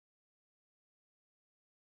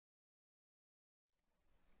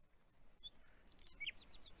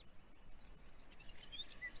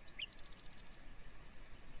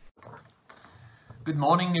Good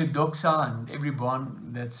morning, new Doxa, and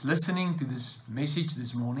everyone that's listening to this message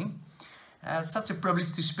this morning. It's such a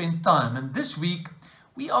privilege to spend time. And this week,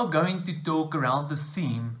 we are going to talk around the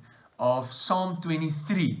theme of Psalm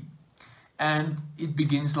 23. And it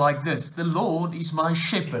begins like this: The Lord is my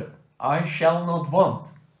shepherd, I shall not want.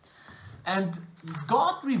 And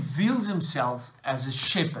God reveals himself as a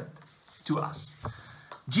shepherd to us.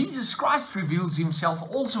 Jesus Christ reveals himself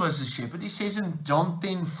also as a shepherd. He says in John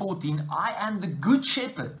 10:14, I am the good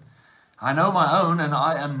shepherd. I know my own and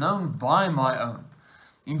I am known by my own.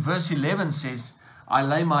 In verse 11 says, I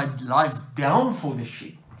lay my life down for the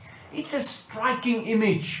sheep. It's a striking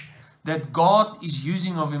image that God is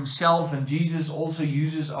using of himself, and Jesus also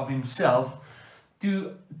uses of himself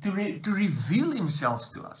to reveal himself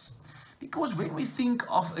to us. Because when we think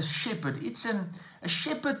of a shepherd, a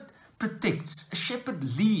shepherd protects, a shepherd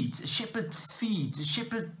leads, a shepherd feeds, a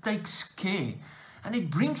shepherd takes care. And it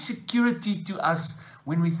brings security to us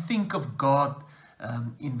when we think of God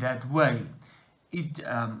in that way.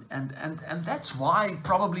 And that's why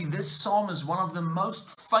probably this psalm is one of the most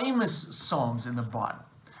famous psalms in the Bible.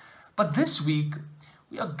 But this week,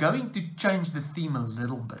 we are going to change the theme a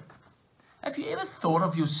little bit. Have you ever thought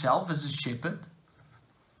of yourself as a shepherd?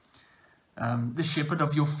 The shepherd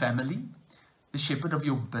of your family? The shepherd of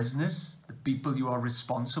your business, the people you are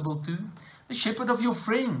responsible to, the shepherd of your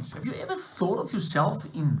friends. Have you ever thought of yourself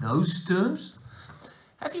in those terms?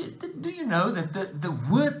 Do you know that the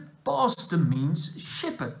word pastor means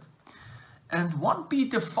shepherd? And 1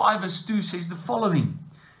 Peter 5 verse 2 says the following: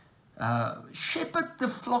 shepherd the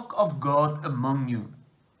flock of God among you,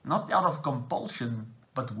 not out of compulsion,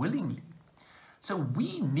 but willingly. So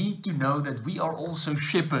we need to know that we are also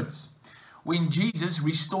shepherds. When Jesus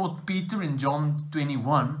restored Peter in John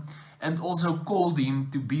 21 and also called him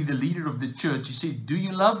to be the leader of the church, he said, do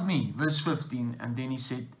you love me? Verse 15. And then he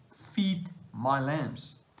said, feed my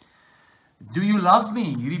lambs. Do you love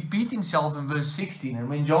me? He repeats himself in verse 16. And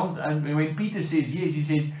when Peter says yes, he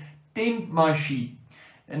says, tend my sheep.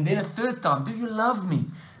 And then a third time, do you love me?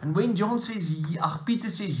 And when Peter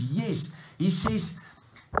says yes, he says,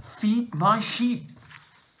 feed my sheep.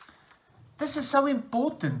 This is so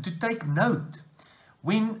important to take note.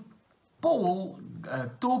 When Paul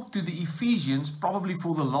talked to the Ephesians, probably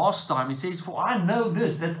for the last time, he says, for I know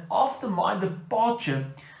this, that after my departure,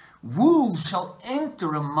 wolves shall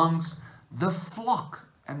enter amongst the flock,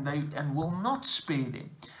 and will not spare them.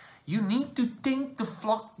 You need to tend the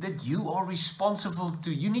flock that you are responsible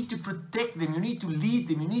to. You need to protect them. You need to lead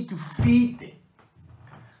them. You need to feed them.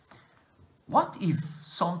 What if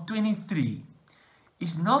Psalm 23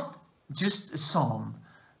 is not just a psalm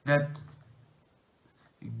that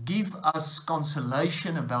gives us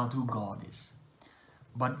consolation about who God is,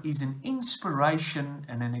 but is an inspiration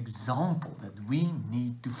and an example that we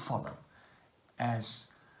need to follow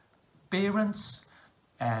as parents,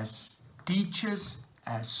 as teachers,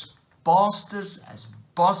 as pastors, as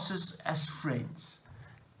bosses, as friends,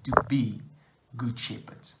 to be good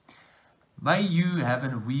shepherds. May you have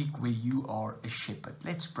a week where you are a shepherd.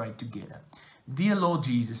 Let's pray together. Dear Lord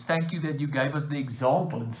Jesus, thank you that you gave us the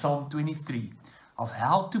example in Psalm 23 of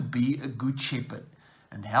how to be a good shepherd,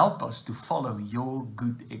 and help us to follow your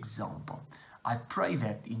good example. I pray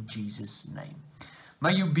that in Jesus' name.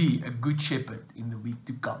 May you be a good shepherd in the week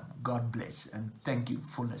to come. God bless, and thank you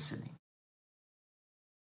for listening.